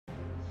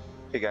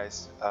Hey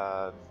guys,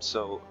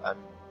 so I'm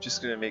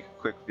just going to make a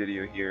quick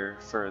video here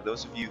for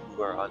those of you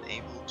who are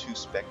unable to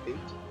spectate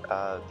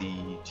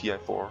the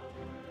TI4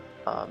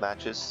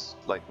 matches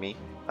like me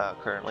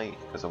currently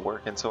because of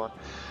work and so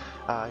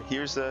on.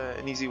 Here's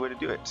an easy way to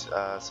do it.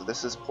 So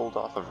this is pulled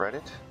off of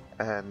Reddit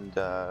and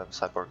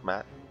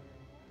CyborgMatt.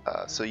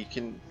 So you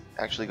can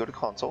actually go to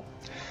console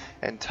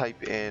and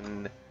type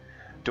in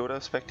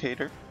Dota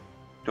spectator,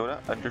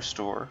 Dota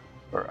underscore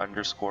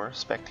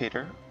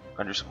spectator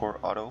underscore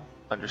auto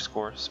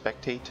underscore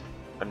spectate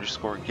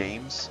underscore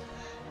games,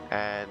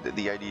 and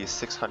the ID is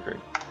 600,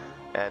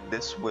 and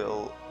this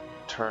will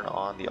turn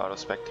on the auto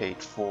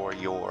spectate for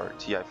your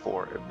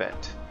TI4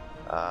 event.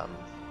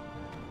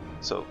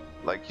 So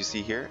like you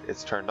see here,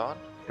 it's turned on.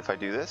 If I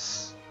do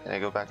this and I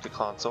go back to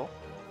console,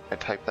 I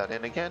type that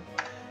in again,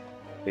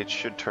 it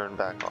should turn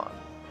back on.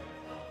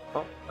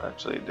 Oh,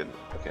 actually it didn't.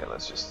 Okay,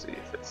 let's just see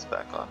if it's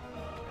back on.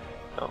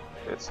 No,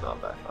 it's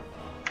not back on.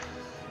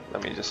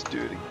 Let me just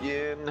do it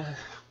again.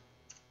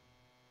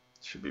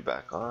 Should be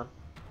back on.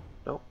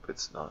 Nope,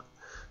 it's not.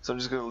 So I'm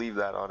just gonna leave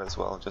that on as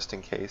well, just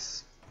in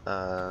case.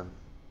 But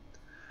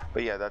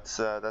yeah, that's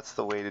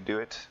the way to do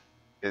it.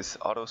 Is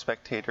auto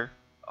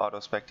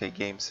spectate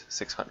games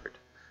 600.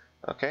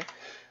 Okay.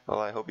 Well,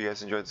 I hope you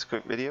guys enjoyed this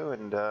quick video,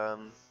 and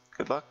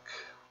good luck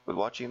with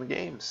watching the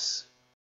games.